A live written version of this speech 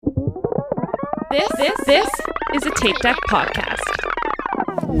This is a Tape Deck podcast.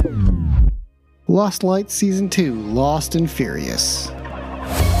 Lost Light Season 2, Lost and Furious.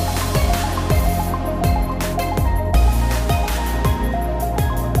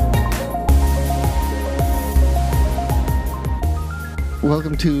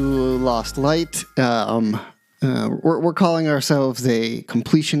 Welcome to Lost Light. We're calling ourselves a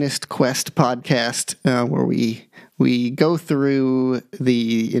completionist quest podcast, where we go through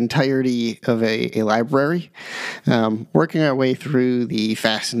the entirety of a library, working our way through the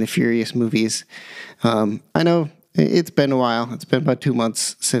Fast and the Furious movies. I know it's been a while. It's been about 2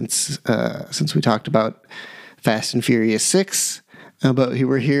 months since we talked about Fast and Furious 6, but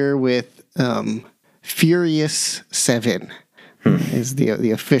we're here with Furious 7 is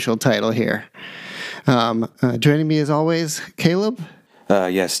the official title here. Joining me as always, Caleb.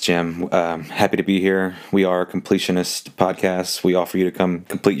 Yes, Jim. Happy to be here. We are a completionist podcast. We offer you to come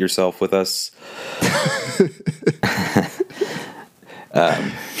complete yourself with us.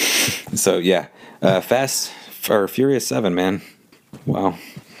 Fast or Furious 7, man. Wow.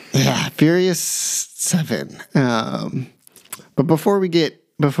 Yeah, Furious 7. But before we get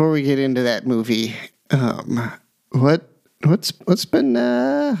into that movie, what's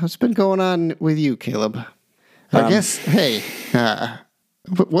been going on with you, Caleb? I guess. Hey,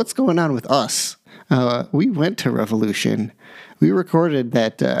 what's going on with us? We went to Revolution. We recorded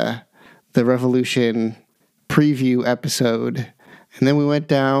that the Revolution preview episode, and then we went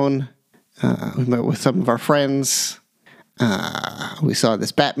down. We met with some of our friends. We saw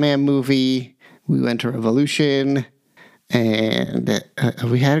this Batman movie. We went to Revolution, and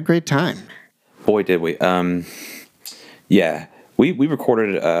we had a great time. Boy, did we! Yeah, we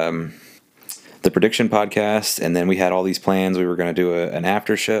recorded the prediction podcast, and then we had all these plans. We were going to do an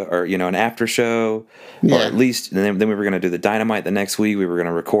after show, or yeah. Or at least, and then we were going to do the Dynamite the next week. We were going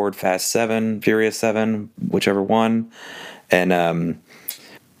to record Fast 7, Furious 7, whichever one, and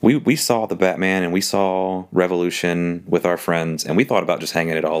we saw the Batman and we saw Revolution with our friends, and we thought about just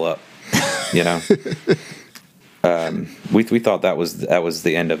hanging it all up, you know. We thought that was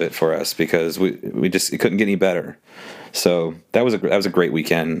the end of it for us, because it couldn't get any better. So that was a great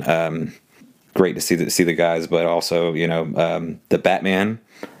weekend. Great to see the guys, but also, the Batman,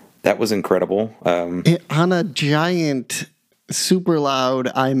 that was incredible. On a giant, super loud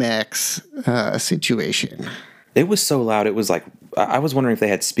IMAX situation. It was so loud. It was like, I was wondering if they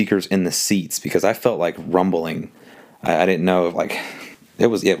had speakers in the seats, because I felt like rumbling. I didn't know if it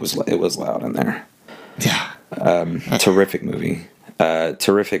was loud in there. Yeah. Terrific movie.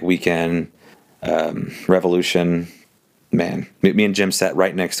 Terrific weekend. Revolution. Man, me and Jim sat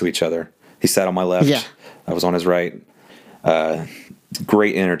right next to each other. He sat on my left. Yeah. I was on his right.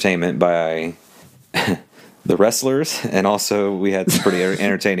 Great entertainment by the wrestlers, and also we had some pretty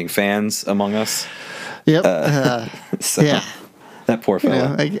entertaining fans among us. Yep. Yeah. That poor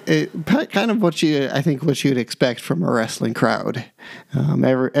fella. Kind of what you'd expect from a wrestling crowd.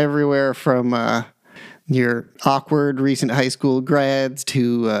 Everywhere from your awkward recent high school grads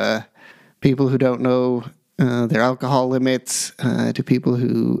to people who don't know their alcohol limits, to people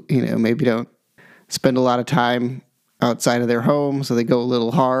who maybe don't spend a lot of time outside of their home, so they go a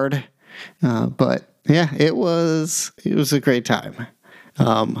little hard. But yeah, it was a great time.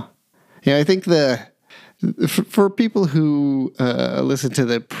 I think for people who listen to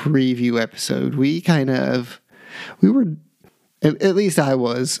the preview episode, we were. At least I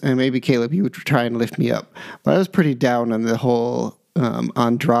was, and maybe Caleb, you would try and lift me up. But I was pretty down on the whole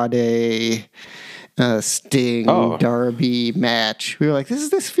Andrade, Sting, Darby match. We were like,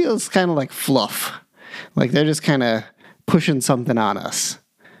 this feels kind of like fluff. Like they're just kind of pushing something on us.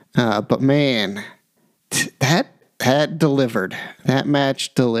 But man, that delivered. That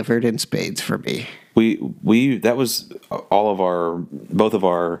match delivered in spades for me. That was both of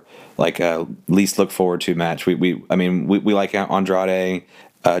our least look forward to match. We like Andrade,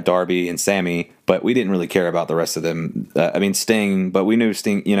 Darby, and Sammy, but we didn't really care about the rest of them. Sting, but we knew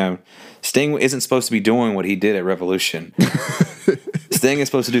Sting. Sting isn't supposed to be doing what he did at Revolution. Sting is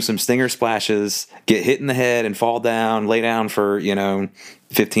supposed to do some stinger splashes, get hit in the head and fall down, lay down for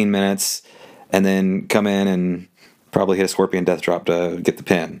 15 minutes, and then come in and probably hit a scorpion death drop to get the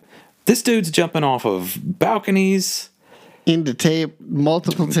pin. This dude's jumping off of balconies. Into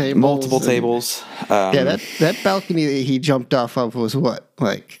multiple tables. That balcony that he jumped off of was what,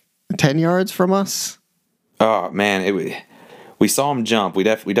 like 10 yards from us? Oh man, we saw him jump. We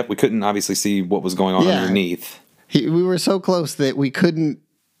couldn't obviously see what was going on underneath. We were so close that we couldn't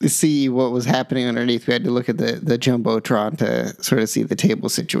see what was happening underneath. We had to look at the Jumbotron to sort of see the table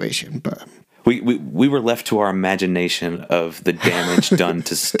situation. But we were left to our imagination of the damage done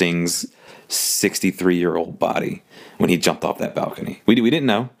to Sting's 63-year-old body when he jumped off that balcony. We didn't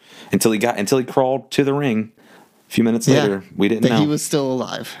know until he crawled to the ring. A few minutes later, we didn't know that he was still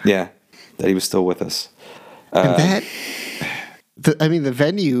alive. Yeah, that he was still with us. And the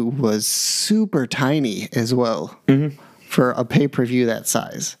venue was super tiny as well for a pay-per-view that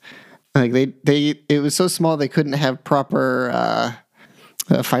size. Like it was so small they couldn't have proper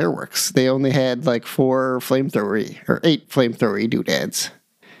fireworks. They only had like 8 flamethrower doodads.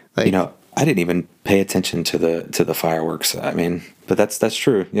 Like, I didn't even pay attention to the fireworks. I mean, but that's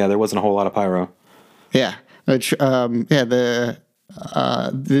true. Yeah, there wasn't a whole lot of pyro. Yeah, which the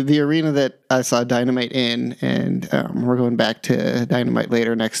arena that I saw Dynamite in, and we're going back to Dynamite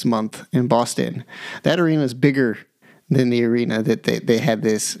later next month in Boston. That arena is bigger than the arena that they had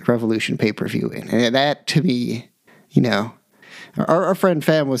this Revolution pay-per-view in. And that, to me, our friend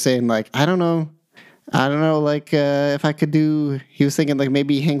Fam was saying, like, I don't know, like, if I could do, he was thinking, like,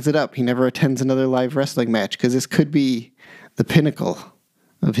 maybe he hangs it up. He never attends another live wrestling match, because this could be the pinnacle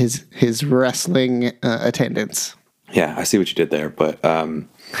of his wrestling attendance. Yeah, I see what you did there, but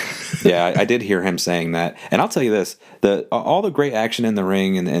yeah, I did hear him saying that. And I'll tell you this, all the great action in the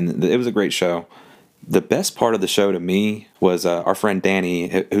ring, and it was a great show. The best part of the show to me was our friend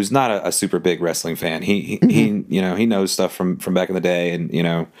Danny, who's not a super big wrestling fan. He knows stuff from back in the day,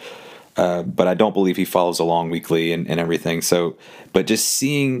 and but I don't believe he follows along weekly and everything. So, but just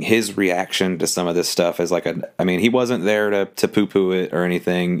seeing his reaction to some of this stuff is like he wasn't there to poo-poo it or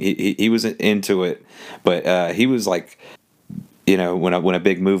anything. He was into it, but he was like, when a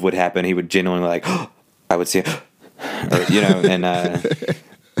big move would happen, he would genuinely like, I would see it,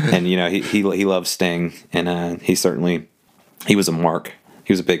 and he loves Sting, and he was a mark.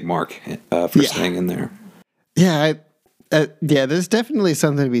 He was a bbig mark for Sting in there. Yeah, there's definitely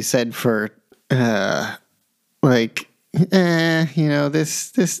something to be said for,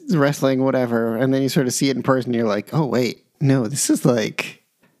 this wrestling, whatever, and then you sort of see it in person, you're like, oh wait, no, this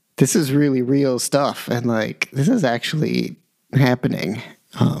is really real stuff, and like this is actually happening.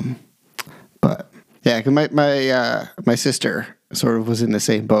 But yeah, 'cause my sister sort of was in the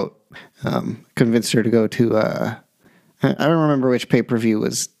same boat. Convinced her to go to I don't remember which pay-per-view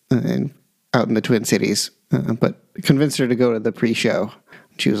was out in the Twin Cities, but convinced her to go to the pre-show.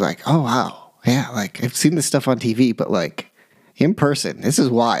 She was like, oh wow, yeah, like I've seen this stuff on TV, but like in person, this is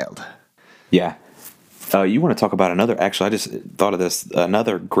wild. Yeah. You want to talk about actually, I just thought of this,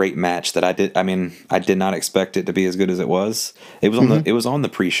 another great match that I did not expect it to be as good as it was. It was on the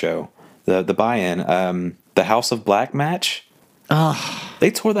pre-show, the buy-in, the House of Black match. Oh.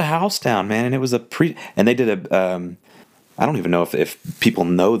 They tore the house down, man, and it was and they did I don't even know if people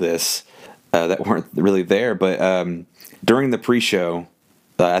know this that weren't really there, but during the pre-show,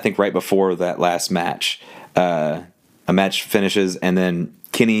 I think right before that last match, a match finishes and then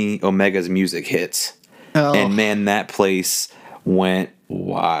Kenny Omega's music hits. Oh. And man, that place went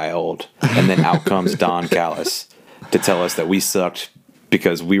wild. And then out comes Don Callis to tell us that we sucked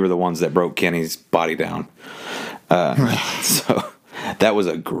because we were the ones that broke Kenny's body down. So that was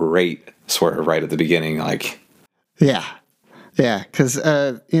a great swerve right at the beginning. Like, yeah, because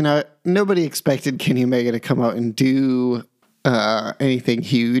nobody expected Kenny Omega to come out and do anything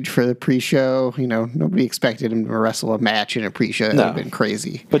huge for the pre-show. Nobody expected him to wrestle a match in a pre-show. That would have been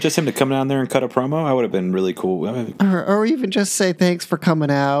crazy. But just him to come down there and cut a promo, I would have been really cool. Or even just say thanks for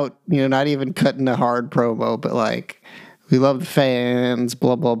coming out. Not even cutting a hard promo, but like, we love the fans,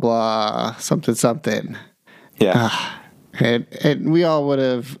 blah, blah, blah, something. Yeah. And we all would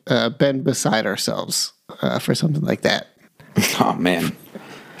have been beside ourselves for something like that. Oh, man.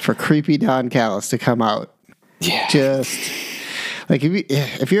 For creepy Don Callis to come out. Yeah. Just like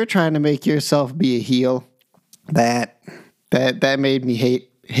if you're trying to make yourself be a heel, that made me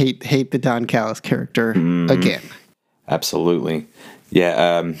hate the Don Callis character again. Absolutely.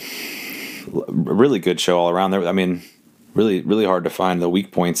 Yeah. Really good show all around there. I mean, really, really hard to find the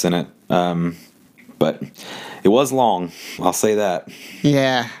weak points in it. But it was long. I'll say that.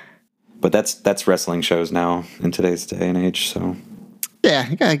 Yeah. But that's wrestling shows now in today's day and age. So. Yeah,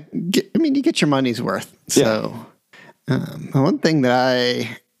 you get your money's worth. So, one thing that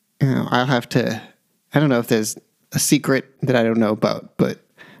I'll have to, I don't know if there's a secret that I don't know about, but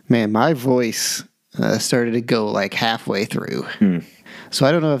man, my voice started to go like halfway through. So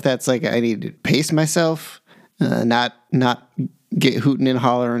I don't know if that's like I need to pace myself, not get hooting and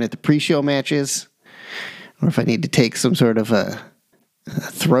hollering at the pre-show matches, or if I need to take some sort of a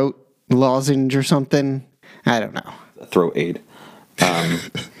throat lozenge or something. I don't know. A throat aid.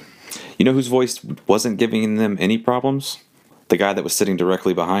 You know whose voice wasn't giving them any problems? the guy that was sitting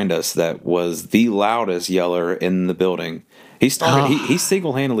directly behind us that was the loudest yeller in the building. He started. He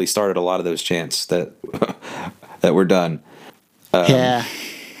single-handedly started a lot of those chants that that were done. Yeah,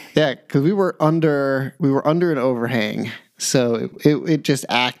 because we were under an overhang, so it just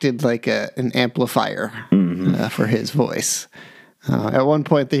acted like an amplifier for his voice. At one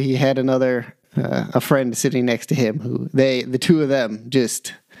point, he had a friend sitting next to him who the two of them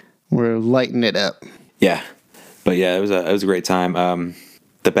just were lighting it up. Yeah, but yeah, it was a great time.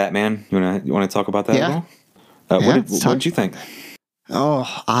 The Batman, you want to talk about that at all? What did you think? Oh,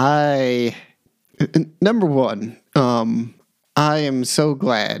 number one, I am so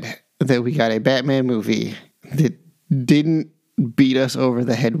glad that we got a Batman movie that didn't beat us over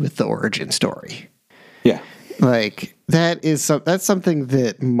the head with the origin story. Yeah. Like, that's something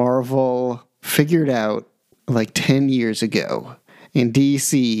that Marvel figured out like 10 years ago. And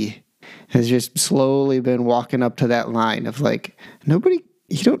DC has just slowly been walking up to that line of like,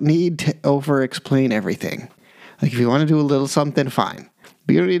 you don't need to over-explain everything. Like, if you want to do a little something, fine.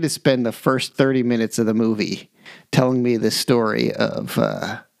 But you don't need to spend the first 30 minutes of the movie telling me the story of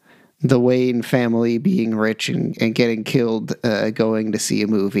the Wayne family being rich and getting killed going to see a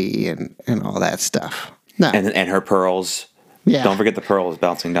movie and all that stuff. No. And her pearls. Yeah. Don't forget the pearls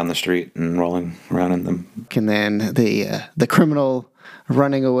bouncing down the street and rolling around in them. And then the criminal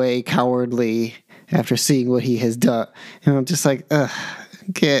running away cowardly after seeing what he has done. And I'm just like,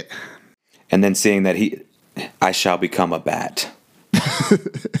 get. And then seeing that I shall become a bat.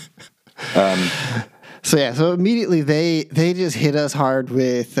 So immediately they just hit us hard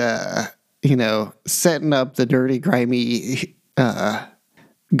with, setting up the dirty, grimy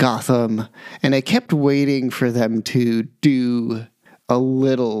Gotham. And I kept waiting for them to do a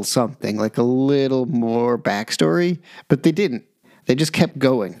little something, like a little more backstory, but they didn't. They just kept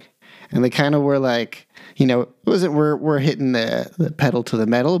going. And they kind of were like, it wasn't we're hitting the pedal to the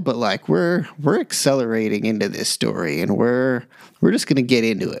metal, but like we're accelerating into this story, and we're just gonna get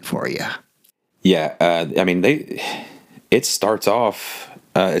into it for you. Yeah, it starts off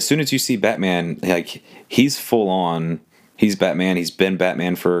as soon as you see Batman, like he's full on. He's Batman. He's been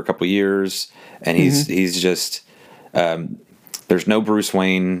Batman for a couple years, and he's just there's no Bruce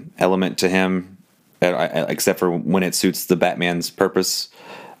Wayne element to him, except for when it suits the Batman's purpose.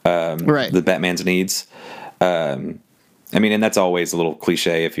 Right. The Batman's needs. And that's always a little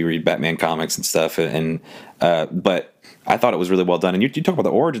cliche if you read Batman comics and stuff. But I thought it was really well done. And you talk about the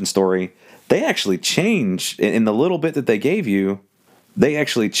origin story. They actually changed in the little bit that they gave you. They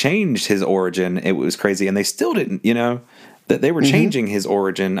actually changed his origin. It was crazy, and they still didn't. That they were changing his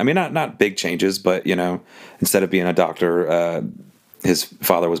origin. I mean, not big changes, but instead of being a doctor, his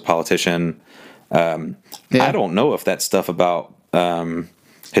father was a politician. I don't know if that stuff about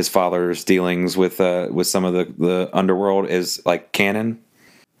his father's dealings with some of the underworld is like canon.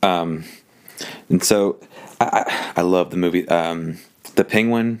 And so I love the movie. The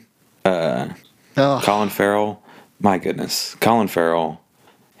Penguin, Colin Farrell. My goodness, Colin Farrell,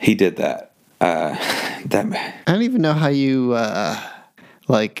 he did that. I don't even know how you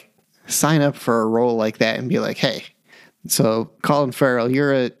sign up for a role like that and be like, hey, so Colin Farrell,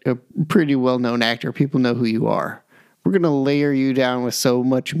 you're a pretty well-known actor. People know who you are. We're going to layer you down with so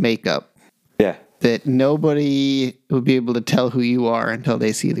much makeup that nobody will be able to tell who you are until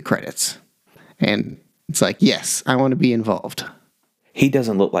they see the credits. And it's like, yes, I want to be involved. He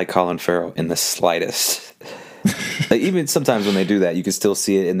doesn't look like Colin Farrell in the slightest. Like, even sometimes when they do that, you can still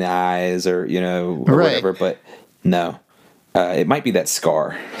see it in the eyes or whatever. But no, it might be that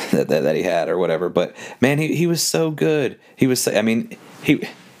scar that he had or whatever. But man, he was so good. He was.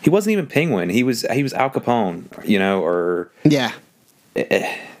 He wasn't even Penguin. He was Al Capone,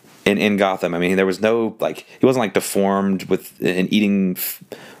 in Gotham. I mean, there was no he wasn't deformed and eating,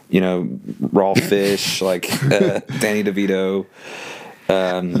 raw fish like Danny DeVito.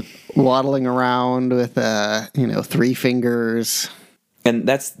 Waddling around with 3 fingers. And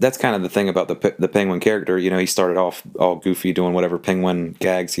that's kind of the thing about the Penguin character. He started off all goofy doing whatever Penguin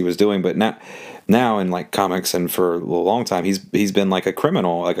gags he was doing, but now in comics and for a long time he's been like a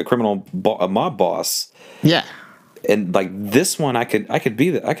criminal, a mob boss. Yeah. And this one I could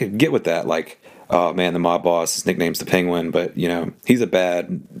get with that. Oh man, the mob boss, his nickname's the Penguin, but he's a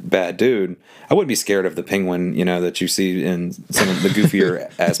bad dude. I wouldn't be scared of the Penguin, that you see in some of the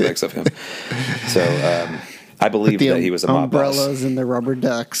goofier aspects of him. So I believe that he was a mob boss. Umbrellas and the rubber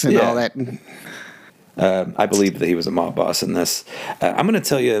ducks and all that. I believe that he was a mob boss in this. I'm going to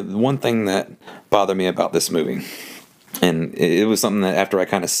tell you one thing that bothered me about this movie, and it was something that after I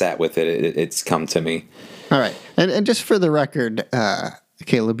kind of sat with it's come to me. All right, and just for the record,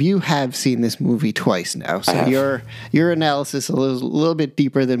 Caleb, you have seen this movie twice now, so have. your analysis is a little bit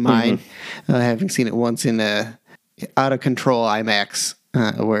deeper than mine. Having seen it once in a out of control IMAX,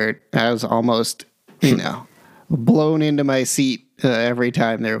 where I was almost, blown into my seat every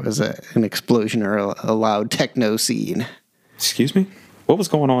time there was an explosion or a loud techno scene. Excuse me? What was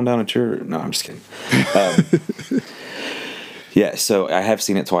going on down at your... No, I'm just kidding. Yeah, so I have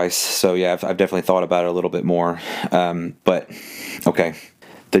seen it twice. So yeah, I've definitely thought about it a little bit more. But, okay.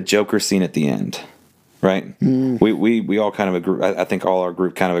 The Joker scene at the end, right? We all kind of agree. I think all our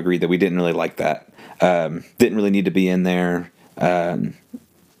group kind of agreed that we didn't really like that. Didn't really need to be in there.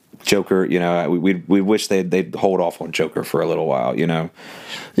 Joker, we wish they'd hold off on Joker for a little while,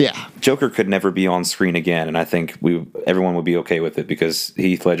 Yeah. Joker could never be on screen again, and I think everyone would be okay with it because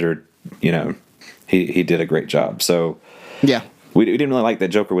Heath Ledger, he did a great job. So Yeah. we didn't really like that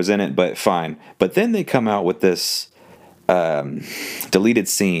Joker was in it, but fine. But then they come out with this deleted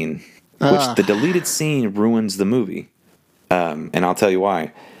scene, which the deleted scene ruins the movie, and I'll tell you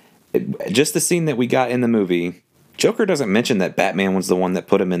why. Just the scene that we got in the movie, Joker doesn't mention that Batman was the one that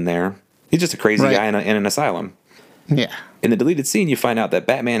put him in there. He's just a crazy guy in an asylum. Yeah. In the deleted scene, you find out that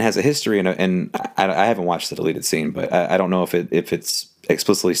Batman has a history, and I haven't watched the deleted scene, but I don't know if it's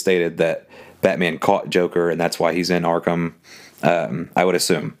explicitly stated that Batman caught Joker and that's why he's in Arkham. I would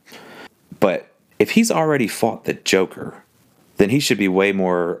assume. But if he's already fought the Joker, then he should be way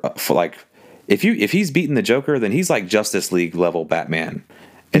more if he's beaten the Joker, then he's like Justice League level Batman.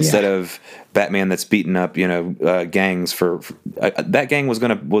 Instead of Batman that's beating up, gangs for that gang was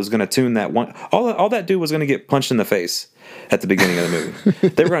gonna tune that one. All that dude was gonna get punched in the face at the beginning of the movie.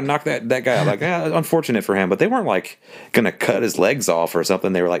 They were gonna knock that guy out. Like, unfortunate for him, but they weren't like gonna cut his legs off or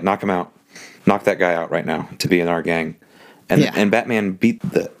something. They were like, knock him out, knock that guy out right now to be in our gang. And Batman beat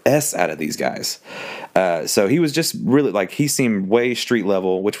the S out of these guys. So he was just really he seemed way street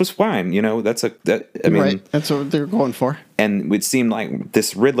level, which was fine. Right. That's what they're going for. And it seemed like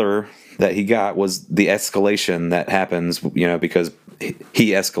this Riddler that he got was the escalation that happens, because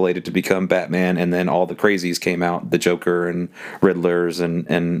he escalated to become Batman, and then all the crazies came out, the Joker and Riddlers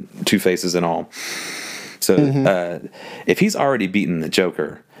and Two-Faces and all. So if he's already beaten the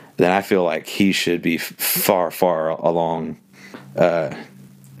Joker, then I feel like he should be far, far along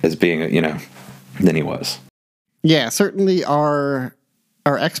as being, than he was. Yeah, certainly our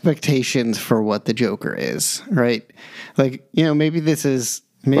expectations for what the Joker is, right? Maybe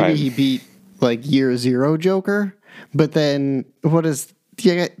he beat year zero Joker, but then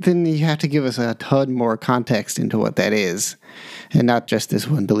then you have to give us a ton more context into what that is, and not just this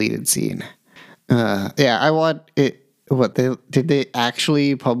one deleted scene. I want it. Did they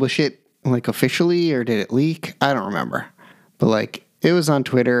actually publish it officially, or did it leak? I don't remember, but it was on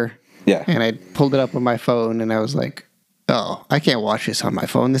Twitter. Yeah, and I pulled it up on my phone, and I was like, "Oh, I can't watch this on my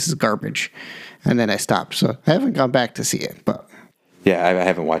phone. This is garbage." And then I stopped, so I haven't gone back to see it. But yeah, I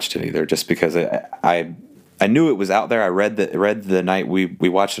haven't watched it either, just because I knew it was out there. I read the night we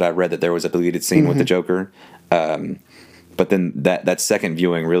watched it. I read that there was a deleted scene with the Joker. But then that second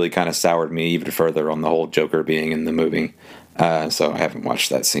viewing really kind of soured me even further on the whole Joker being in the movie. So I haven't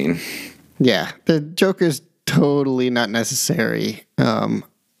watched that scene. Yeah, the Joker's totally not necessary. The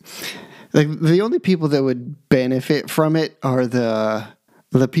only people that would benefit from it are the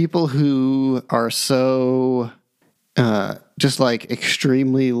people who are so just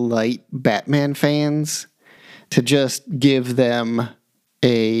extremely light Batman fans, to just give them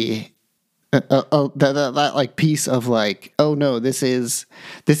that piece of oh no, this is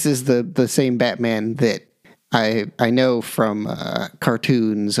the same Batman that I know from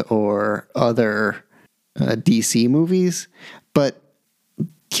cartoons or other DC movies, but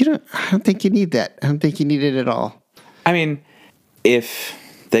I don't think you need that. I don't think you need it at all. I mean, if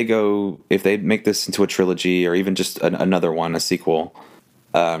they make this into a trilogy or even just another one, a sequel,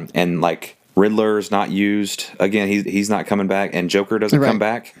 and Riddler's not used again, he's not coming back, and Joker doesn't come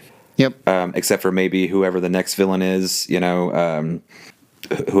back. Yep. Except for maybe whoever the next villain is,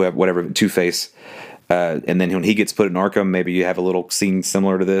 whatever, Two-Face. And then when he gets put in Arkham, maybe you have a little scene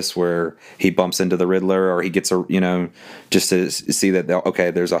similar to this where he bumps into the Riddler, or he gets just to see that,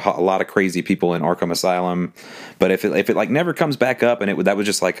 okay, there's a lot of crazy people in Arkham Asylum. But if it never comes back up, and that was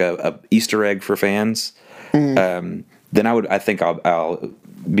just a Easter egg for fans, then I think I'll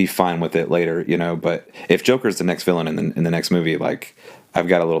be fine with it later, But if Joker's the next villain in the next movie, I've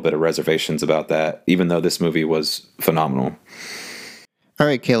got a little bit of reservations about that, even though this movie was phenomenal. All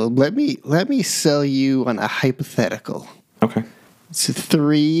right, Caleb, let me sell you on a hypothetical. Okay. So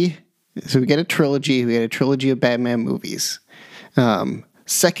we get a trilogy. We get a trilogy of Batman movies.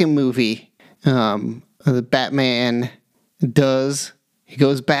 Second movie, the Batman does he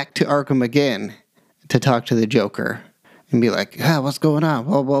goes back to Arkham again to talk to the Joker and be like, what's going on?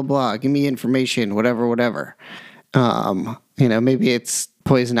 Blah, blah, blah. Give me information, whatever, whatever. Maybe it's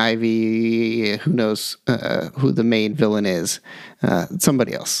Poison Ivy. Who knows who the main villain is?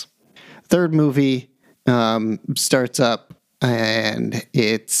 Somebody else. Third movie starts up and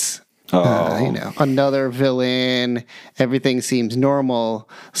it's another villain. Everything seems normal.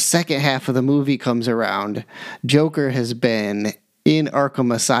 Second half of the movie comes around. Joker has been in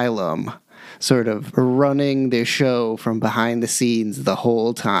Arkham Asylum, sort of running the show from behind the scenes the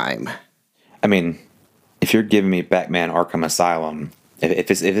whole time. I mean, if you're giving me Batman Arkham Asylum, if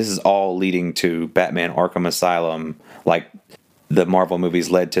this is all leading to Batman Arkham Asylum, like the Marvel movies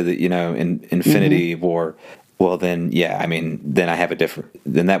led to the, in Infinity War, well then, then I have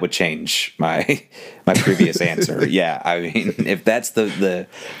then that would change my previous answer. Yeah, I mean, if that's the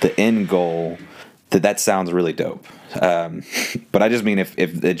end goal, that sounds really dope. But I just mean if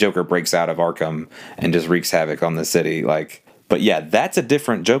the Joker breaks out of Arkham and just wreaks havoc on the city, but yeah, that's a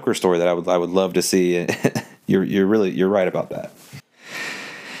different Joker story that I would love to see. You're right about that.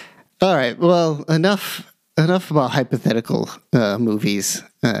 All right, well, enough about hypothetical movies,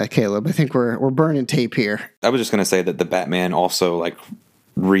 Caleb. I think we're burning tape here. I was just going to say that the Batman also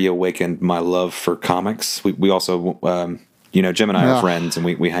reawakened my love for comics. We also, Jim and I are friends, and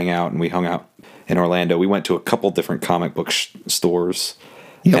we hang out, and we hung out in Orlando. We went to a couple different comic book stores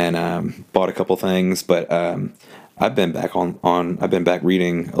and bought a couple things, but I've been back I've been back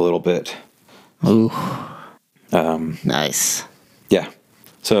reading a little bit. Ooh. Nice. Yeah.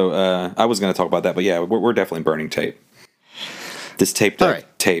 So I was going to talk about that, but yeah, we're definitely burning tape. This tape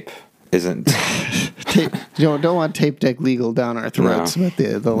isn't. Tape, don't want tape deck legal down our throats with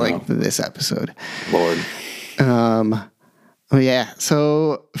the length of this episode. Lord.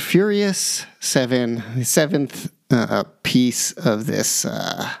 So Furious 7, the seventh piece of this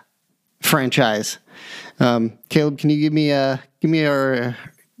franchise. Caleb, can you give me our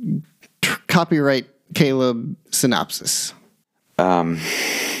copyright Caleb synopsis?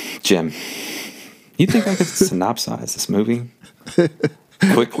 Jim, you think I could synopsize this movie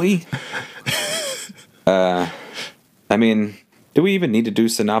quickly? I mean, do we even need to do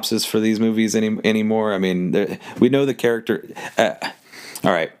synopsis for these movies anymore? I mean, we know the character.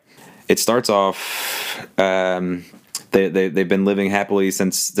 All right, it starts off. They've been living happily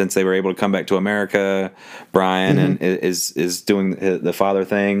since they were able to come back to America. Brian and is doing the father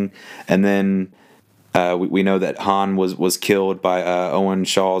thing, and then we know that Han was killed by Owen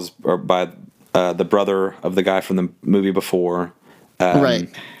Shaw's, or by the brother of the guy from the movie before. Right.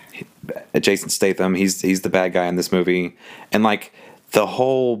 Jason Statham. He's the bad guy in this movie, and the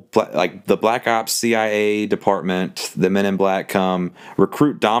whole the Black Ops CIA department, the Men in Black come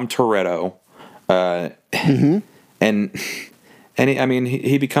recruit Dom Toretto, and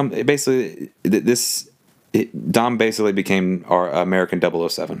he become basically Dom basically became our American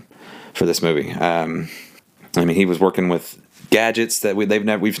 007 for this movie. He was working with gadgets that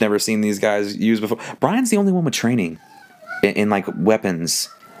we've never seen these guys use before. Brian's the only one with training in weapons.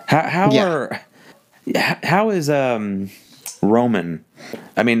 How is Roman?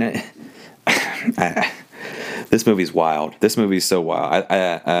 I mean, this movie's wild. This movie's so wild.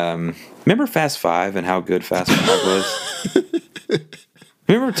 I remember Fast Five and how good Fast Five was.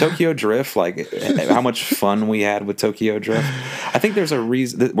 Remember Tokyo Drift? How much fun we had with Tokyo Drift. I think there's a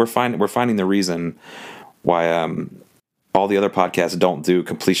reason that we're finding the reason why all the other podcasts don't do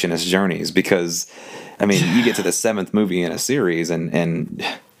completionist journeys, because you get to the seventh movie in a series, and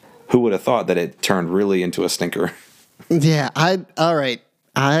who would have thought that it turned really into a stinker? Yeah, all right.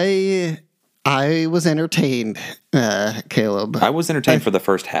 I was entertained, Caleb. I was entertained for the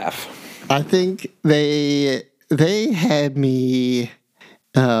first half. I think they had me.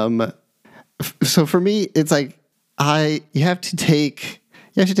 So for me, it's you have to take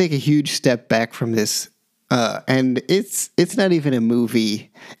a huge step back from this, and it's not even a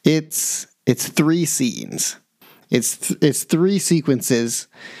movie. It's three scenes. It's three sequences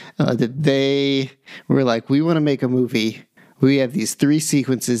that they were like, we want to make a movie. We have these three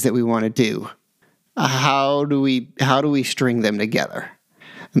sequences that we want to do. How do we string them together?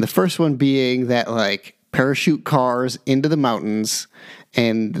 And the first one being that parachute cars into the mountains,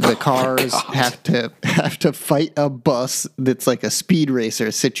 and the cars have to fight a bus that's like a speed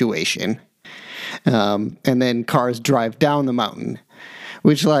racer situation. And then cars drive down the mountain,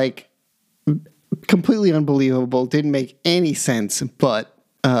 which completely unbelievable, didn't make any sense, but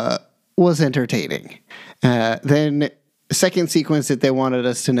was entertaining. Then the second sequence that they wanted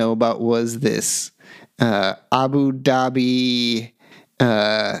us to know about was this Abu Dhabi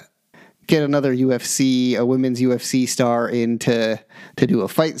get another a women's UFC star in to do a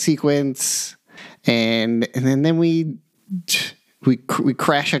fight sequence, and then we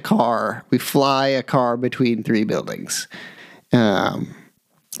crash a car, we fly a car between three buildings, and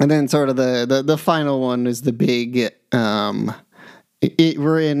then sort of the final one is the big.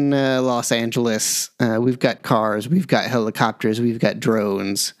 We're in Los Angeles. We've got cars, we've got helicopters, we've got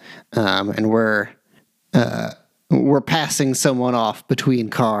drones, and we're passing someone off between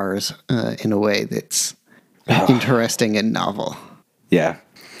cars in a way that's interesting and novel. Yeah.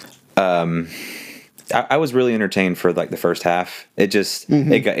 I was really entertained for like the first half. It just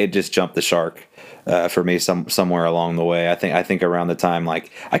it just jumped the shark for me somewhere along the way. I think around the time,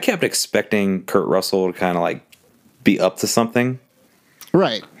 like, I kept expecting Kurt Russell to kind of like be up to something.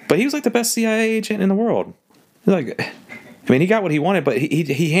 Right. But he was like the best CIA agent in the world. Like, I mean, he got what he wanted, but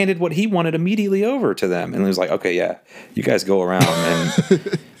he handed what he wanted immediately over to them. And it was like, okay, yeah, you guys go around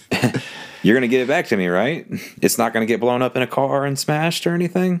and you're going to give it back to me, right? It's not going to get blown up in a car and smashed or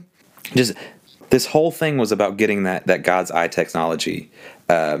anything. Just this whole thing was about getting that God's eye technology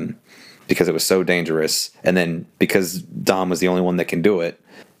because it was so dangerous. And then because Dom was the only one that can do it,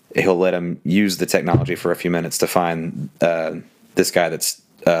 he'll let him use the technology for a few minutes to find this guy that's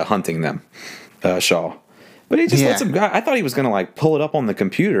hunting them, Shaw. But he just lets him go. I thought he was going to like pull it up on the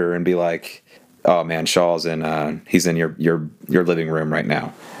computer and be like, "Oh man, Shaw's in. He's in your living room right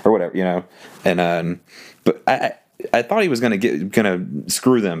now, or whatever, you know." And but I thought he was gonna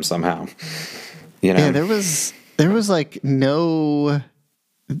screw them somehow. You know? Yeah, there was like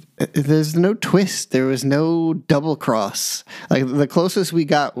there's no twist. There was no double cross. Like the closest we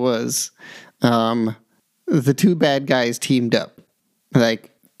got was the two bad guys teamed up. Like,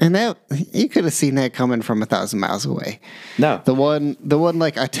 and that you could have seen that coming from 1,000 miles away. No, the one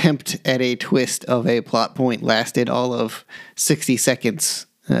like attempt at a twist of a plot point lasted all of 60 seconds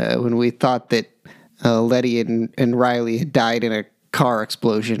when we thought that Letty and Riley had died in a car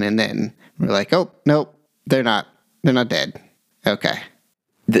explosion, and then we're like, oh nope, they're not dead. Okay.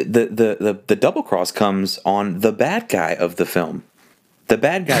 The double cross comes on the bad guy of the film. The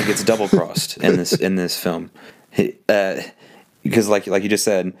bad guy gets double crossed in this film. Because like you just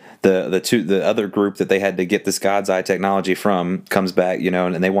said, the other group that they had to get this God's eye technology from comes back, you know,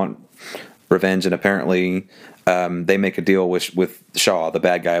 and they want revenge, and apparently they make a deal with Shaw, the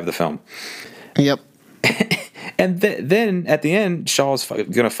bad guy of the film. Yep. And then at the end, Shaw's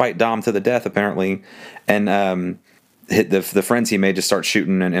going to fight Dom to the death, apparently, and the friends he made just start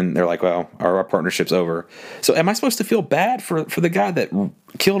shooting, and they're like, well, our partnership's over. So am I supposed to feel bad for the guy that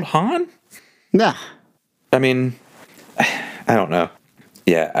killed Han? Nah. I mean, I don't know.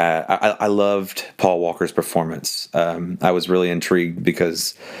 Yeah, I loved Paul Walker's performance. I was really intrigued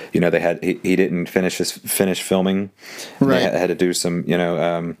because, you know, he didn't finish filming. Right. They had to do some, you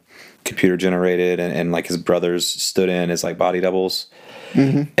know, computer generated, and like his brothers stood in as like body doubles.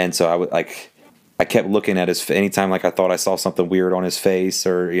 Mm-hmm. And so I kept looking at his anytime like I thought I saw something weird on his face,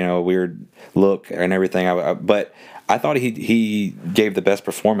 or, you know, a weird look and everything. But I thought he gave the best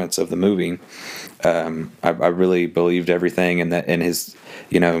performance of the movie. I really believed everything, and his,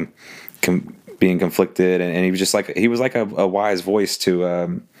 you know, being conflicted, and he was just like a wise voice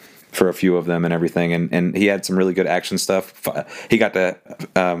to for a few of them and everything, and he had some really good action stuff. He got to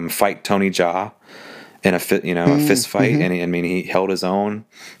fight Tony Jaa in a fist fight, and he held his own.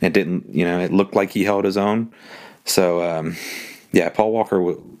 It didn't, you know, it looked like he held his own. So yeah, Paul Walker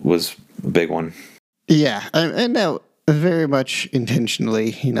was a big one. Yeah, and now very much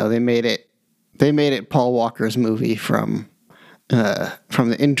intentionally, you know, they made it Paul Walker's movie from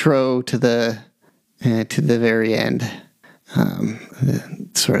the intro to the very end. The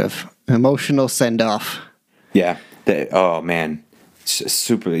sort of emotional send off. Yeah. Oh man,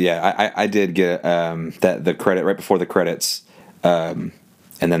 super. Yeah, I did get the credit right before the credits, and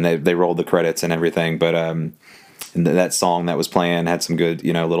then they rolled the credits and everything. But and that song that was playing had some good,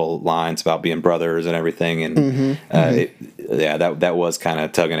 you know, little lines about being brothers and everything. And that was kind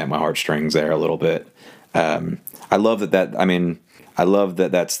of tugging at my heartstrings there a little bit. I love that. I mean, I love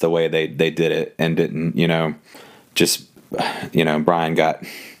that that's the way they did it, and didn't, you know, just, you know, Brian got,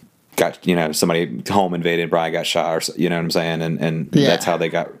 you know, somebody home invaded, Brian got shot, or, you know what I'm saying? And that's how they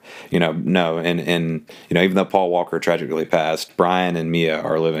got, you know, no. And, you know, even though Paul Walker tragically passed, Brian and Mia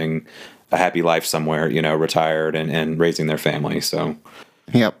are living a happy life somewhere, you know, retired and raising their family. So,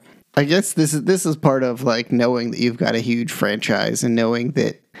 yep. I guess this is part of like knowing that you've got a huge franchise, and knowing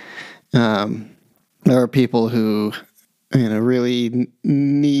that there are people who, you know, really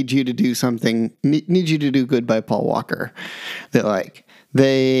need you to do something, need you to do good by Paul Walker. That like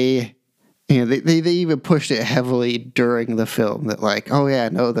they even pushed it heavily during the film that like, oh yeah,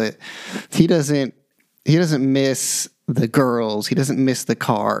 no, that he doesn't miss the girls, he doesn't miss the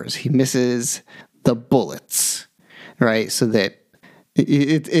cars, he misses the bullets, right? So that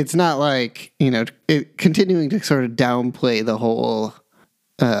it's not like, continuing to sort of downplay the whole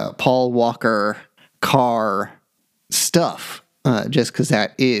Paul Walker car stuff, just because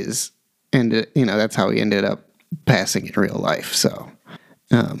that is, and that's how he ended up passing in real life. So,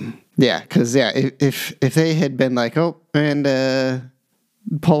 if they had been like, oh, and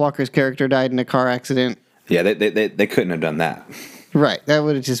Paul Walker's character died in a car accident, yeah, they couldn't have done that. Right, that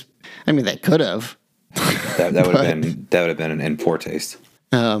would have just, they could have. That would have been in poor taste.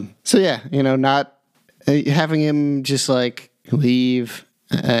 Not having him just like leave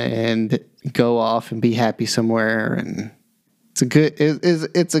and go off and be happy somewhere, and it's a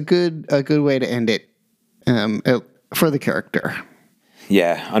good way to end it for the character.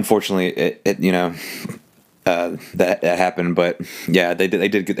 Yeah, unfortunately, that happened, but yeah, they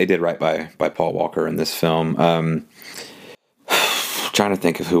did right by Paul Walker in this film. Trying to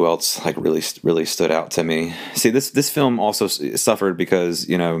think of who else like really stood out to me. See, this film also suffered because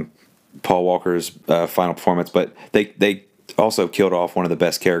Paul Walker's final performance, but they also killed off one of the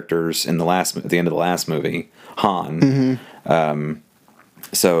best characters at the end of the last movie, Han. Mm-hmm.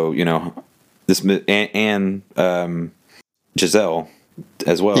 So this and Giselle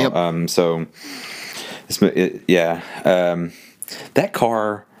as well. Yep. So this, that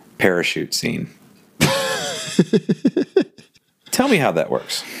car parachute scene. Tell me how that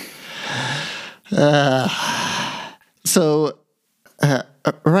works. So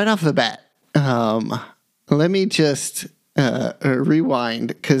right off the bat, let me just rewind,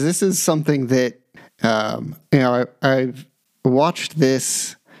 because this is something that I've watched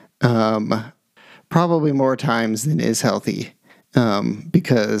this probably more times than is healthy,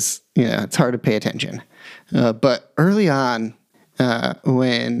 because it's hard to pay attention. But early on,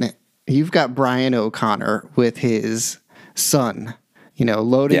 when you've got Brian O'Connor with his son,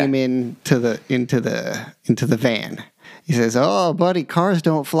 loading him into the van, he says, "Oh, buddy, cars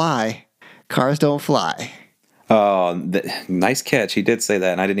don't fly. Cars don't fly." Oh, nice catch. He did say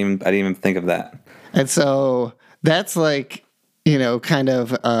that, and I didn't even think of that. And so that's like, kind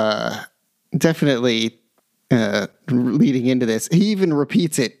of definitely leading into this. He even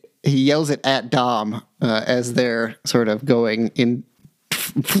repeats it. He yells it at Dom as they're sort of going in,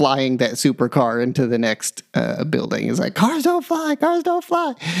 flying that supercar into the next building. He's like, "Cars don't fly, cars don't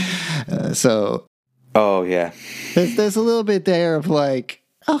fly." Oh yeah, there's a little bit there of like,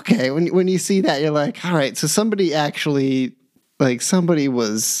 okay, when you see that, you're like, all right, so somebody actually, like, somebody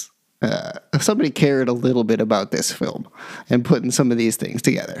cared a little bit about this film and putting some of these things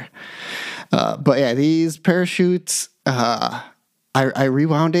together. But yeah, these parachutes, I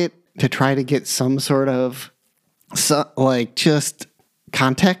rewound it to try to get some sort of just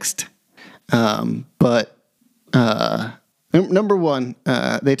context. But number one,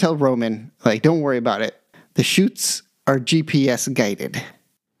 they tell Roman, like, don't worry about it. The chutes are GPS guided.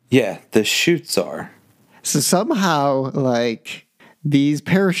 Yeah, the chutes are. So somehow, like, these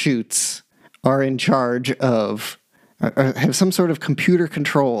parachutes are in charge of, or have some sort of computer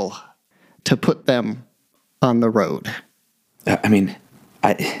control to put them on the road. I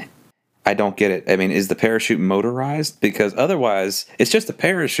don't get it. Is the parachute motorized? Because otherwise, it's just a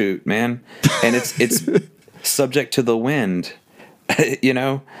parachute, man, and it's subject to the wind.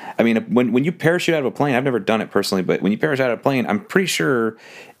 When you parachute out of a plane, I've never done it personally, but when you parachute out of a plane, I'm pretty sure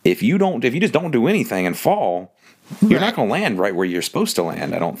if you just don't do anything and fall, you're not going to land right where you're supposed to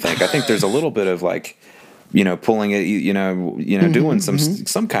land. I don't think. I think there's a little bit of like, pulling it, doing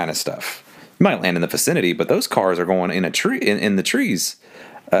some kind of stuff. You might land in the vicinity, but those cars are going in a tree in the trees.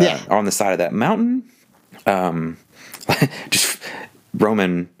 On the side of that mountain, just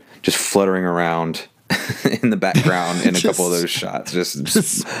Roman just fluttering around in the background in a couple of those shots,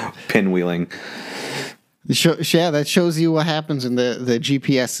 just pinwheeling. Yeah, that shows you what happens when the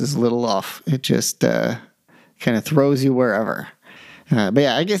GPS is a little off. It just kind of throws you wherever. But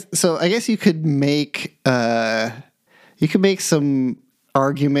yeah, I guess you could make some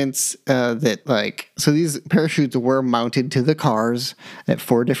arguments that, like, so these parachutes were mounted to the cars at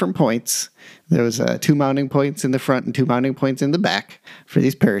 4 different points. There was 2 mounting points in the front and 2 mounting points in the back for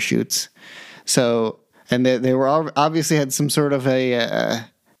these parachutes. So, and they were obviously had some sort of a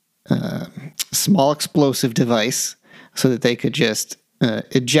small explosive device so that they could just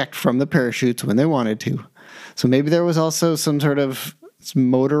eject from the parachutes when they wanted to. So maybe there was also some sort of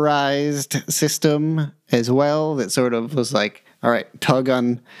motorized system as well that sort of was like, all right, tug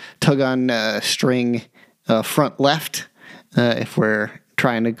on string front left if we're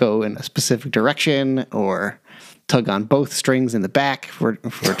trying to go in a specific direction or tug on both strings in the back if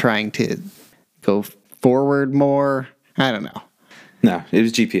we're trying to go forward more. I don't know. No, it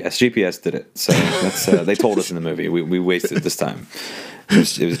was GPS. GPS did it. So that's they told us in the movie. We wasted this time. It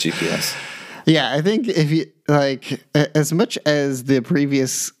was GPS. Yeah, I think if you like, as much as the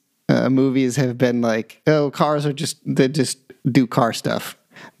previous movies have been like, oh, cars are they just do car stuff.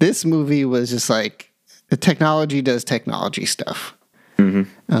 This movie was just like, the technology does technology stuff.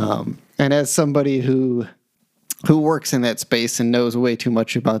 Mm-hmm. And as somebody who works in that space and knows way too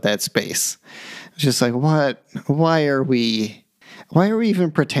much about that space, it's just like, what? Why are we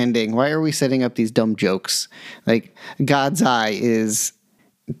even pretending? Why are we setting up these dumb jokes? Like, God's Eye is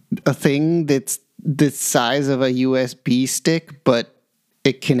a thing that's the size of a USB stick, but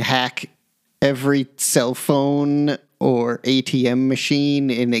it can hack every cell phone or ATM machine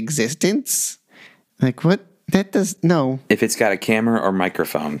in existence. Like, what? That does no. If it's got a camera or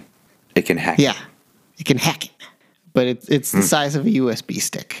microphone, it can hack. Yeah, it can hack it, but it's the size of a USB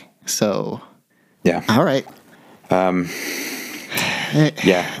stick. So, yeah. All right.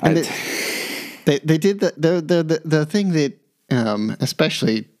 Yeah. And they did the thing that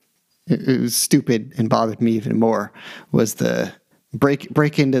especially it was stupid and bothered me even more was the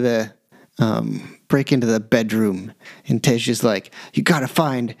break into the bedroom, and Tej is like, you gotta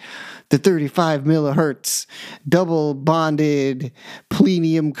find the 35 millihertz double bonded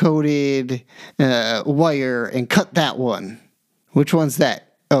plenium coated wire and cut that one. Which one's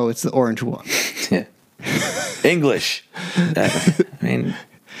that? Oh, it's the orange one. Yeah. English. I mean,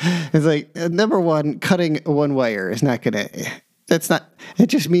 it's like, number one, cutting one wire is not gonna. It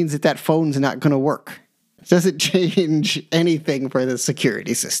just means that phone's not gonna work. It doesn't change anything for the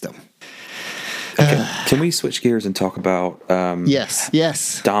security system. can we switch gears and talk about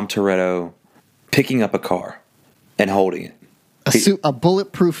yes Dom Toretto picking up a car and holding it? A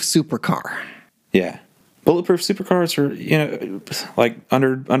bulletproof supercar. Yeah. Bulletproof supercars are, like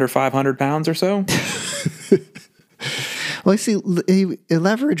under 500 pounds or so. Well, see,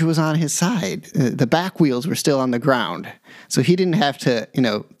 leverage was on his side. The back wheels were still on the ground, so he didn't have to,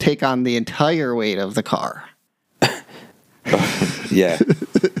 take on the entire weight of the car. Yeah.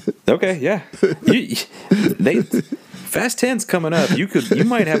 Okay. Yeah. Fast 10's coming up. You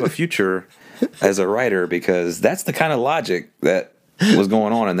might have a future as a writer, because that's the kind of logic that was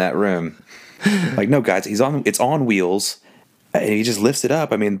going on in that room. Like, no, guys, it's on wheels, and he just lifts it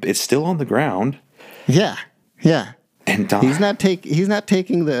up. I mean, it's still on the ground. Yeah. And Dom, he's not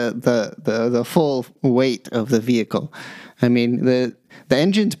taking the full weight of the vehicle. I mean, the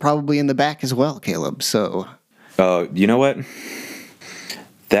engine's probably in the back as well, Caleb. So, you know what?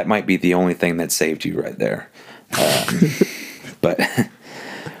 That might be the only thing that saved you right there. But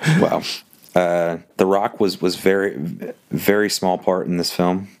wow, The Rock was very, very small part in this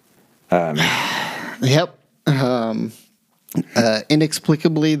film. Yep.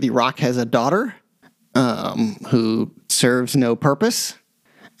 Inexplicably, The Rock has a daughter who serves no purpose.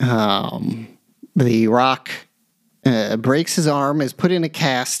 The Rock breaks his arm, is put in a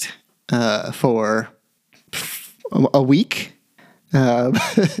cast for a week.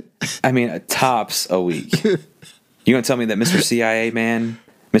 I mean, tops a week. You gonna tell me that Mr. CIA man,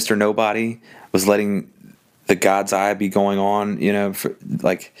 Mr. Nobody, was letting the God's Eye be going on?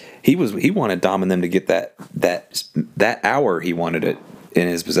 He wanted Dom and them to get that hour. He wanted it in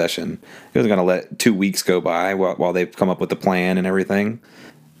his possession. He wasn't gonna let 2 weeks go by while they come up with the plan and everything.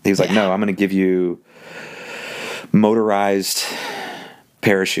 He was like, no, I'm gonna give you motorized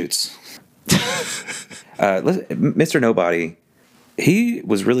parachutes. Mr. Nobody. He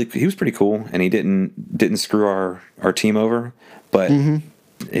was pretty cool, and he didn't screw our team over, but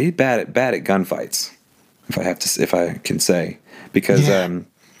he's bad at gunfights, if I can say, because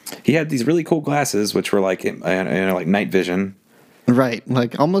he had these really cool glasses, which were like like night vision, right?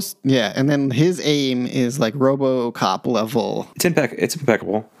 Like almost, yeah. And then his aim is like RoboCop level. It's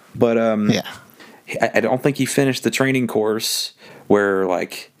impeccable, but I don't think he finished the training course where,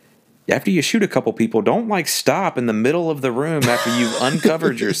 like, after you shoot a couple people, don't stop in the middle of the room after you've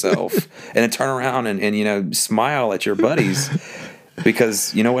uncovered yourself and then turn around and smile at your buddies,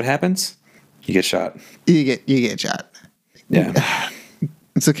 because you know what happens? You get shot. You get shot. Yeah.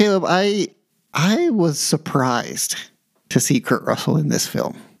 So Caleb, I was surprised to see Kurt Russell in this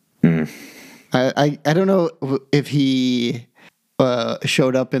film. I don't know if he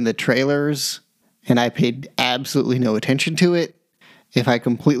showed up in the trailers and I paid absolutely no attention to it, if I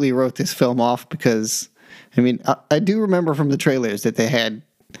completely wrote this film off, because, I mean, I do remember from the trailers that they had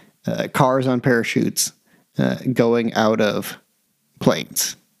cars on parachutes going out of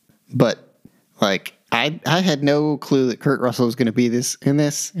planes. But, I had no clue that Kurt Russell was going to be in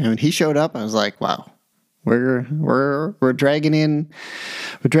this, and when he showed up, I was like, wow, we're dragging in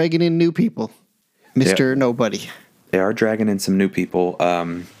new people, Mr. Nobody. They are dragging in some new people.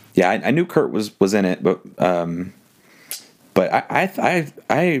 I knew Kurt was in it, but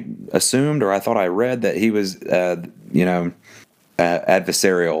I assumed, or I thought I read that he was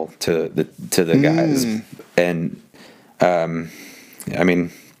adversarial to the guys, and I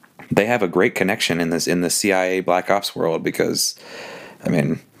mean, they have a great connection in the CIA Black Ops world, because I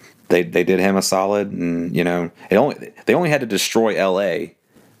mean, they did him a solid, and they only had to destroy L.A.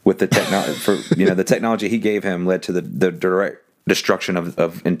 with the technology the technology he gave him led to the direct destruction of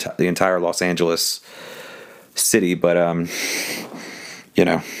the entire Los Angeles city, but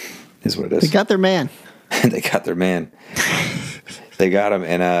is what it is. They got their man. They got their man. They got him.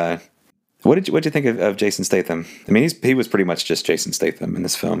 And what'd you think of Jason Statham? I mean, he was pretty much just Jason Statham in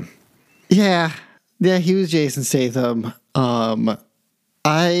this film. Yeah, he was Jason Statham. The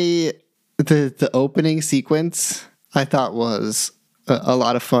opening sequence I thought was a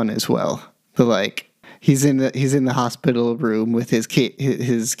lot of fun as well. He's in the hospital room with his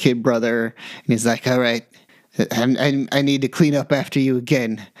kid brother, and he's like, all right, I need to clean up after you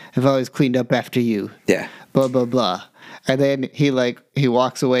again. I've always cleaned up after you. Yeah. Blah blah blah. And then he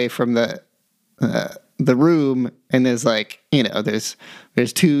walks away from the room, and there's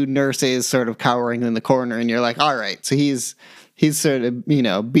there's two nurses sort of cowering in the corner, and you're like, all right, so he's sort of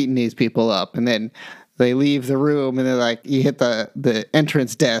beating these people up, and then they leave the room, and they're like, you hit the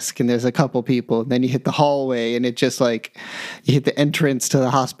entrance desk, and there's a couple people, and then you hit the hallway, and it just you hit the entrance to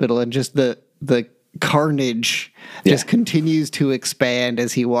the hospital, and just the carnage just continues to expand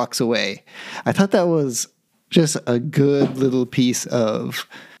as he walks away. I thought that was just a good little piece of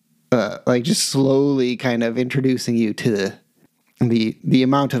just slowly kind of introducing you to the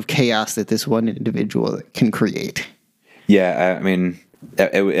amount of chaos that this one individual can create. Yeah, I mean,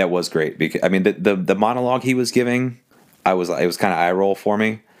 it was great, because I mean the monologue he was giving, it was kind of eye roll for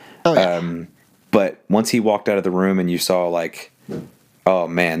me. Oh, yeah. But once he walked out of the room and you saw oh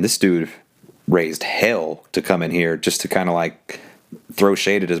man, this dude raised hell to come in here just to kind of throw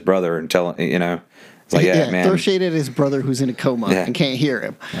shade at his brother and tell it's like, man, throw shade at his brother who's in a coma and can't hear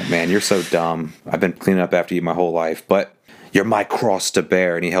him. Man, you're so dumb. I've been cleaning up after you my whole life, but you're my cross to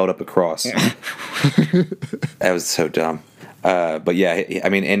bear. And he held up a cross. That was so dumb. But yeah, I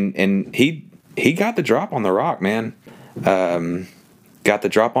mean, and he got the drop on The Rock, man. Got the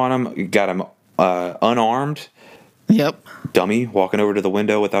drop on him. Got him unarmed. Yep. Dummy walking over to the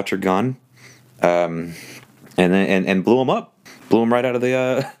window without your gun. And then blew him up. Blew him right out of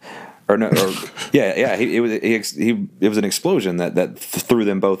the. It was an explosion that threw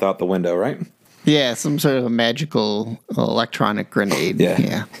them both out the window, right? Yeah, some sort of a magical electronic grenade.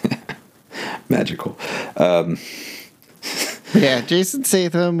 Yeah. Magical. Yeah, Jason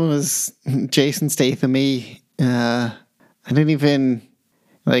Statham was Jason Statham-y. I didn't even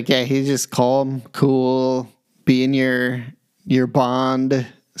he's just calm, cool, being your Bond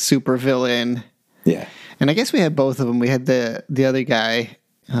supervillain. Yeah. And I guess we had both of them. We had the other guy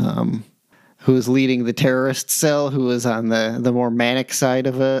who was leading the terrorist cell, who was on the more manic side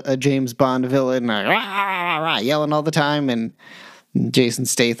of a James Bond villain, yelling all the time, and Jason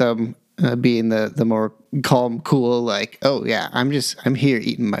Statham being the more calm, cool, oh yeah, I'm here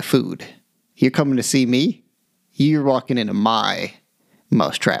eating my food. You're coming to see me? You're walking into my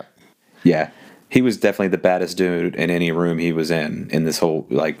mousetrap. Yeah, he was definitely the baddest dude in any room he was in this whole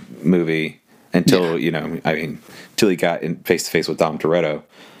movie until until he got in face to face with Dom Toretto.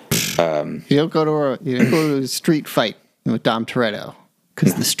 You don't go to a street fight with Dom Toretto,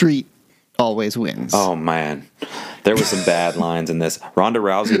 because the street always wins. Oh man, there were some bad lines in this. Ronda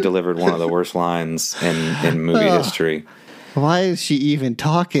Rousey delivered one of the worst lines in movie history. Why is she even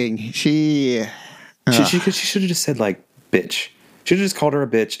talking? She should have just said bitch. Should have just called her a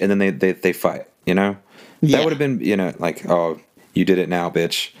bitch, and then they fight. That would have been oh, you did it now,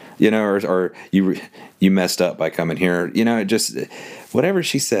 bitch. Or you messed up by coming here. Just whatever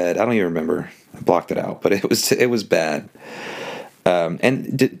she said. I don't even remember. I blocked it out, but it was bad.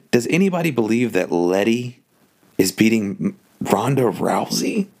 And does anybody believe that Letty is beating Ronda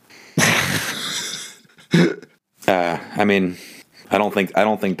Rousey? I mean, I don't think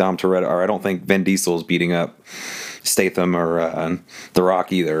Dom Toretto, or I don't think Vin Diesel's beating up Statham or The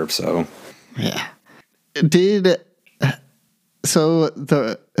Rock either. So yeah, So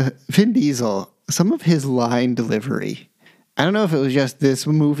the Vin Diesel, some of his line delivery, I don't know if it was just this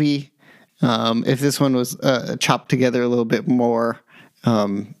movie, if this one was chopped together a little bit more,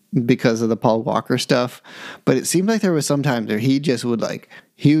 because of the Paul Walker stuff. But it seemed like there was some times where he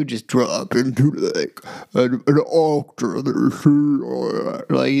would just drop into like an octave,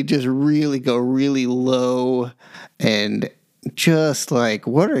 like he'd just really go really low and just like,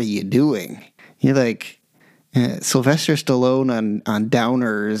 what are you doing? You're like Sylvester Stallone on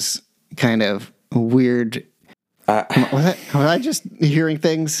Downers, kind of weird. Was I just hearing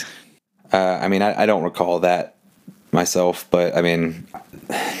things? I mean, I don't recall that myself, but I mean,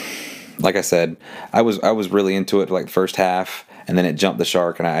 like I said, I was really into it like the first half, and then it jumped the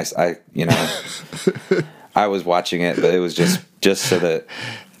shark, and I you know, I was watching it, but it was just so that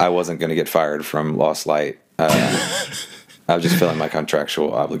I wasn't going to get fired from Lost Light. I was just filling my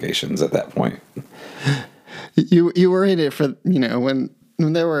contractual obligations at that point. You were in it for, you know, when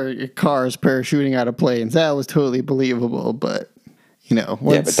there were cars parachuting out of planes, that was totally believable, but you know,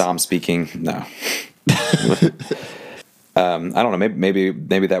 yeah, but Dom speaking, no. I don't know. Maybe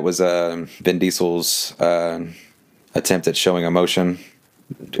that was Vin Diesel's attempt at showing emotion,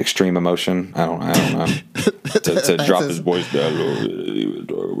 extreme emotion. I don't know. to drop his voice down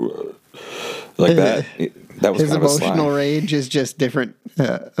like that. That was his kind of emotional a range is just different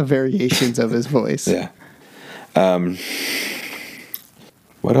variations of his voice. Yeah.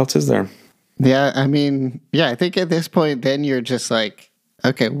 What else is there? Yeah, I mean, yeah, I think at this point, then you're just like,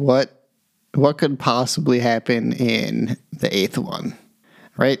 okay, what could possibly happen in the eighth one,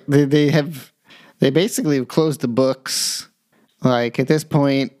 right? They basically have closed the books. Like at this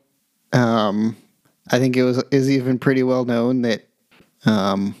point, I think is even pretty well known that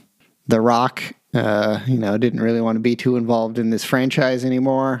The Rock, you know, didn't really want to be too involved in this franchise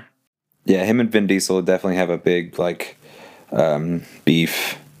anymore. Yeah, him and Vin Diesel definitely have a big like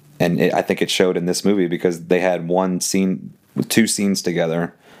beef, and I think it showed in this movie because they had two scenes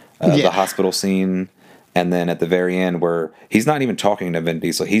together. The hospital scene, and then at the very end where he's not even talking to Vin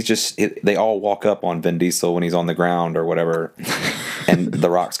Diesel. He's just, they all walk up on Vin Diesel when he's on the ground or whatever, and The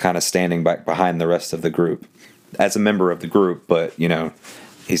Rock's kind of standing back behind the rest of the group as a member of the group, but, you know,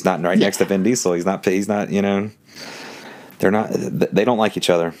 he's not right next to Vin Diesel. He's not, you know, they don't like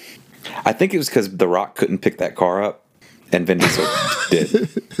each other. I think it was because The Rock couldn't pick that car up, and Vin Diesel did.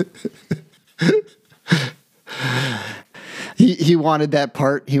 He wanted that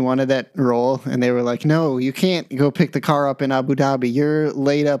part. He wanted that role. And they were like, no, you can't go pick the car up in Abu Dhabi. You're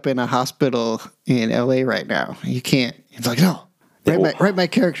laid up in a hospital in LA right now. You can't. He's like, no, write my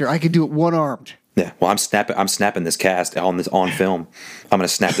character. I can do it one-armed. Yeah. Well, I'm snapping this cast on film. I'm going to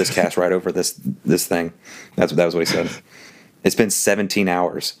snap this cast right over this thing. That was what he said. It's been 17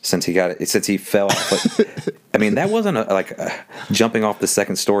 hours since he fell off. I mean, that wasn't like jumping off the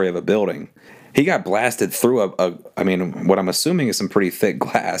second story of a building. He got blasted through I mean, what I'm assuming is some pretty thick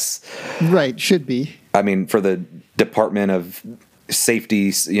glass. Right, should be. I mean, for the Department of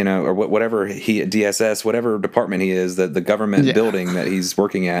Safety, you know, or whatever DSS, whatever department he is, the government building that he's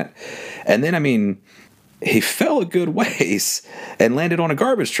working at. And then, I mean, he fell a good ways and landed on a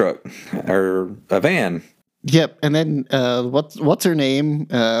garbage truck or a van. Yep, and then what's her name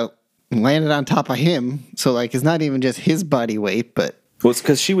landed on top of him. So, like, it's not even just his body weight, but... Well, it's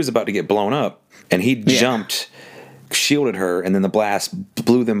because she was about to get blown up, and he jumped, shielded her, and then the blast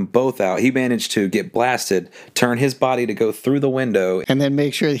blew them both out. He managed to get blasted, turn his body to go through the window, and then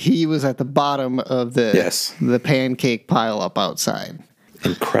make sure he was at the bottom of the pancake pile up outside.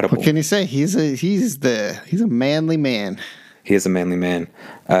 Incredible. What can you say? He's a manly man. He is a manly man.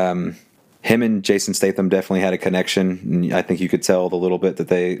 Him and Jason Statham definitely had a connection. I think you could tell the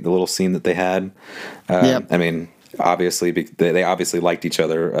little scene that they had. I mean. Obviously, they obviously liked each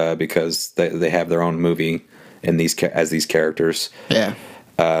other because they have their own movie in these characters. Yeah.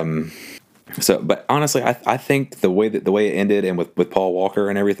 But honestly, I think the way it ended, and with Paul Walker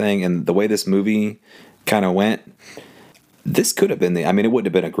and everything, and the way this movie kind of went, this could have been I mean, it wouldn't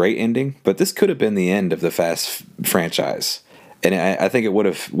have been a great ending, but this could have been the end of the Fast franchise, and I think it would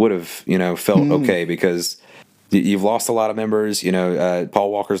have you know felt okay because. You've lost a lot of members. You know,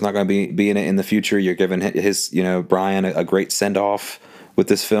 Paul Walker's not going to be in it in the future. You're giving his, you know, Brian a great send off with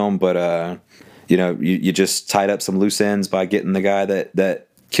this film, but you know, you just tied up some loose ends by getting the guy that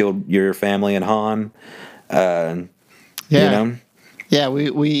killed your family and Han. You know, yeah.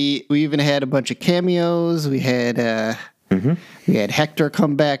 We even had a bunch of cameos. We had we had Hector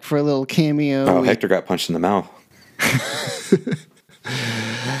come back for a little cameo. Oh, Hector got punched in the mouth.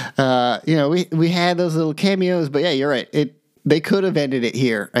 You know, we had those little cameos, but yeah, you're right. They could have ended it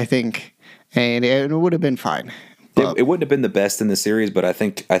here, I think, and it would have been fine. It wouldn't have been the best in the series, but I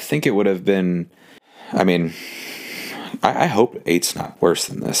think it would have been. I mean, I hope 8's not worse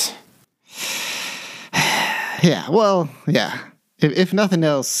than this. Yeah, well, yeah. if nothing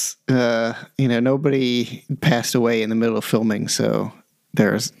else, nobody passed away in the middle of filming, so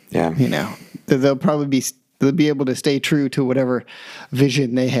there's, they'll be able to stay true to whatever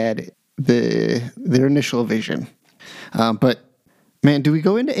vision they had, their initial vision. But man, do we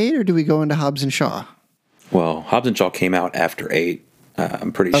go into 8 or do we go into Hobbs and Shaw? Well, Hobbs and Shaw came out after 8.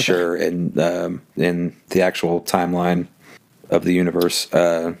 I'm pretty sure in the actual timeline of the universe.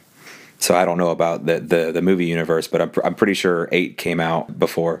 So I don't know about the movie universe, but I'm pretty sure 8 came out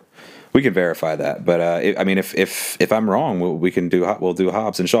before. We can verify that, but if I'm wrong, we'll do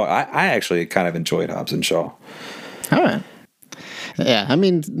Hobbs and Shaw. I actually kind of enjoyed Hobbs and Shaw. All right. Yeah, I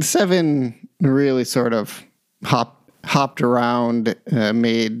mean 7 really sort of hopped around,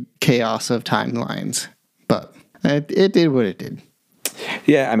 made chaos of timelines, but it did what it did.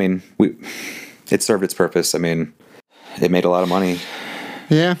 Yeah, I mean it served its purpose. I mean, it made a lot of money.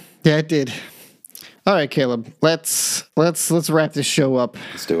 Yeah, it did. All right, Caleb, let's wrap this show up.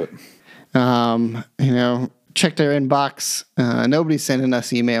 Let's do it. Checked our inbox. Nobody's sending us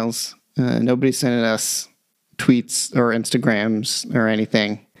emails. Nobody's sending us tweets or Instagrams or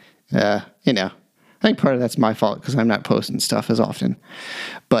anything. I think part of that's my fault because I'm not posting stuff as often.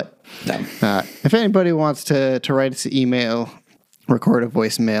 But if anybody wants to write us an email, record a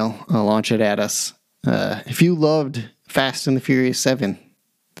voicemail, launch it at us. If you loved Fast and the Furious 7,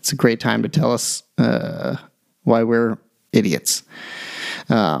 it's a great time to tell us why we're idiots.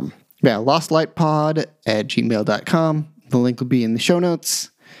 lostlightpod@gmail.com. The link will be in the show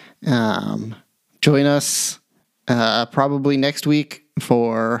notes. Join us probably next week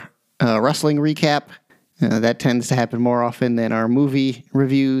for a wrestling recap. That tends to happen more often than our movie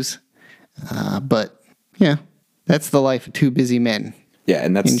reviews. But yeah, that's the life of two busy men. Yeah,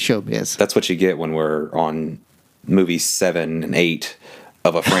 and that's in showbiz. That's what you get when we're on movies 7 and 8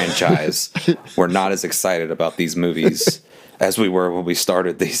 of a franchise. We're not as excited about these movies as we were when we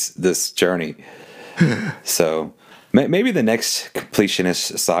started this journey. So maybe the next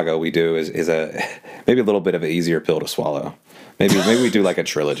completionist saga we do is maybe a little bit of an easier pill to swallow. Maybe we do like a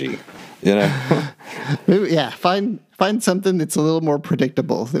trilogy, Maybe, yeah, find something that's a little more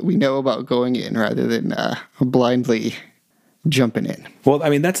predictable that we know about going in rather than blindly jumping in. Well,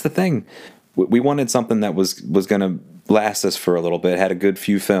 I mean, that's the thing. We wanted something that was going to last us for a little bit, had a good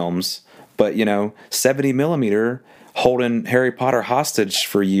few films, but 70 millimeter holding Harry Potter hostage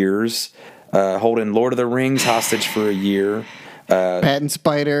for years, holding Lord of the Rings hostage for a year. Pat and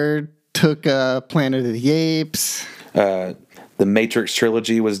Spider took Planet of the Apes. The Matrix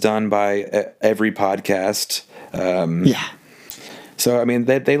trilogy was done by every podcast. Yeah. So I mean,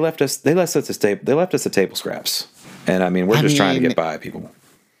 they left us the table scraps, and I mean, we're just trying to get by, people.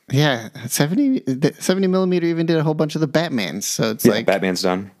 Yeah, 70 millimeter even did a whole bunch of the Batmans, so it's like Batman's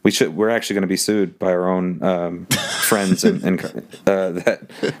done. We're actually going to be sued by our own friends and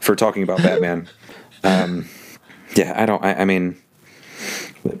that for talking about Batman. I mean,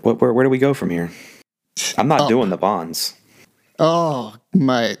 where do we go from here? I'm not doing the Bonds. Oh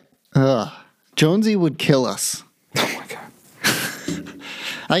my, Jonesy would kill us. Oh my god.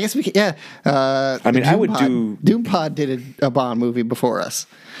 I guess we can, yeah. I mean, Doompod did a Bond movie before us.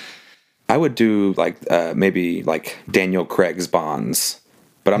 I would do maybe like Daniel Craig's Bonds,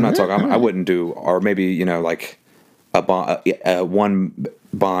 but I'm not talking. I wouldn't do, or maybe like a Bond, one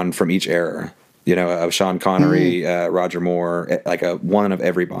Bond from each era. Of Sean Connery, Roger Moore, like one of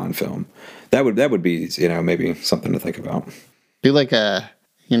every Bond film. That would be maybe something to think about. Do like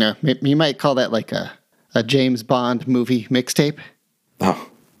you might call that like a James Bond movie mixtape. Oh.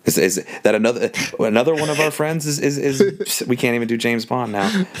 Is that another one of our friends is we can't even do James Bond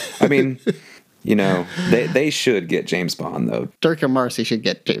now. I mean, they should get James Bond though. Dirk and Marcy should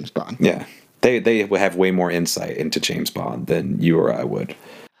get James Bond. Yeah. They would have way more insight into James Bond than you or I would.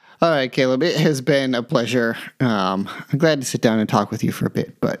 All right, Caleb, it has been a pleasure. I'm glad to sit down and talk with you for a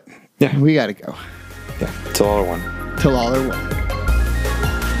bit, but yeah, we got to go. Yeah, till all are one. Till all are one.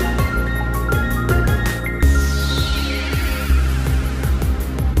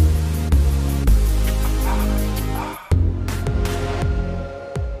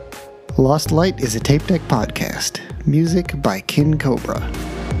 Lost Light is a Tape Deck podcast. Music by Kin Cobra.